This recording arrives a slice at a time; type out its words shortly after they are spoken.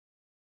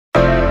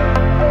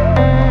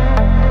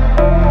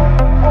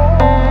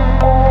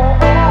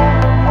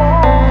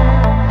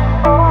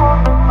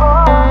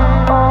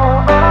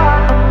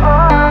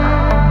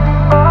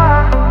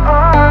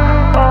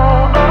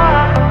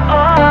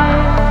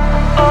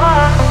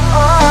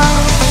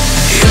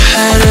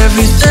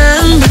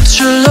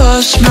you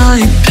lost my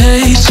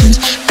patience.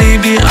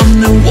 Baby,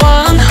 I'm the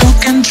one who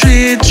can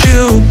treat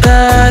you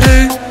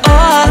better.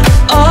 Oh,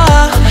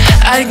 oh,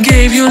 I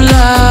gave you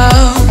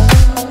love.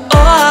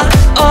 Oh,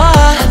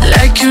 oh,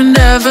 like you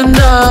never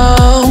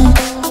know.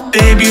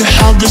 Baby, you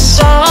held the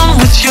sun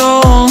with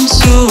your own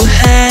two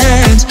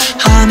hands.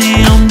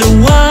 Honey, I'm the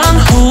one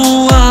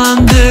who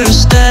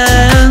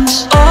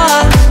understands.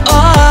 Oh,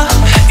 oh,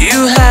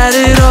 you had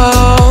it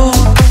all.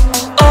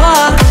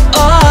 Oh,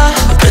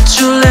 oh, but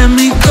you let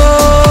me go.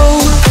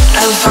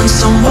 I'll find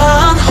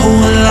someone who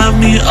will love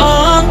me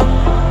on.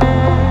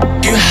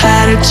 You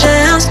had a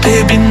chance,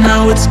 baby,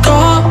 now it's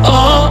gone.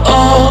 Oh,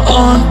 oh,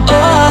 oh,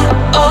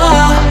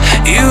 oh,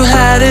 you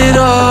had it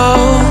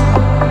all.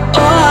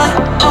 Oh,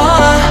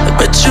 oh,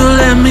 but you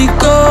let me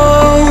go.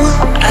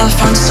 I'll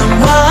find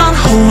someone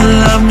who will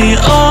love me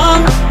on.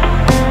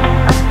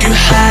 You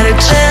had a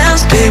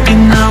chance, baby,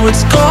 now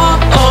it's gone.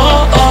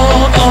 Oh,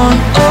 oh, oh,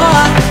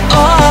 oh,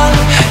 oh,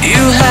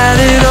 you had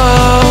it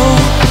all.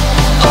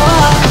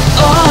 Oh,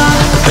 oh,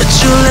 but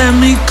you let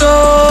me go.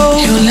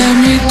 You let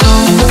me go.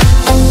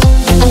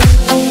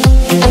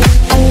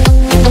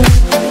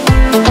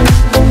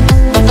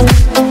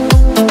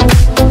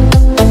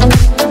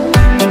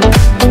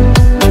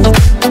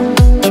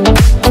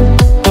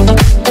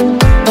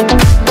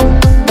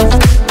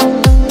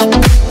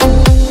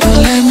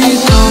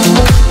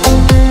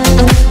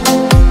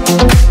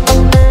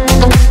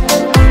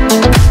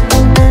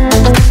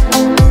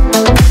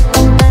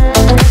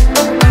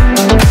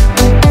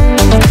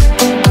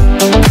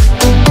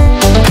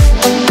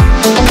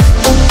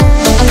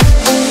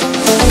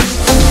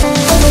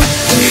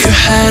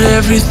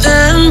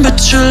 Everything,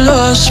 but you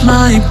lost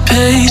my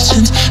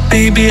patience.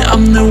 Baby,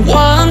 I'm the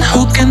one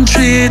who can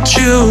treat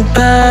you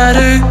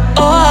better.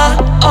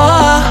 Oh,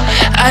 oh,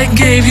 I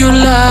gave you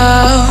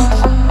love.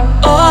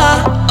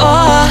 Oh,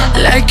 oh,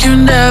 like you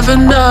never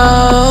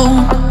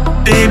know.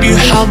 Baby, you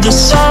held the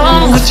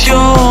sun with your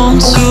own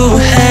two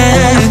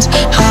hands.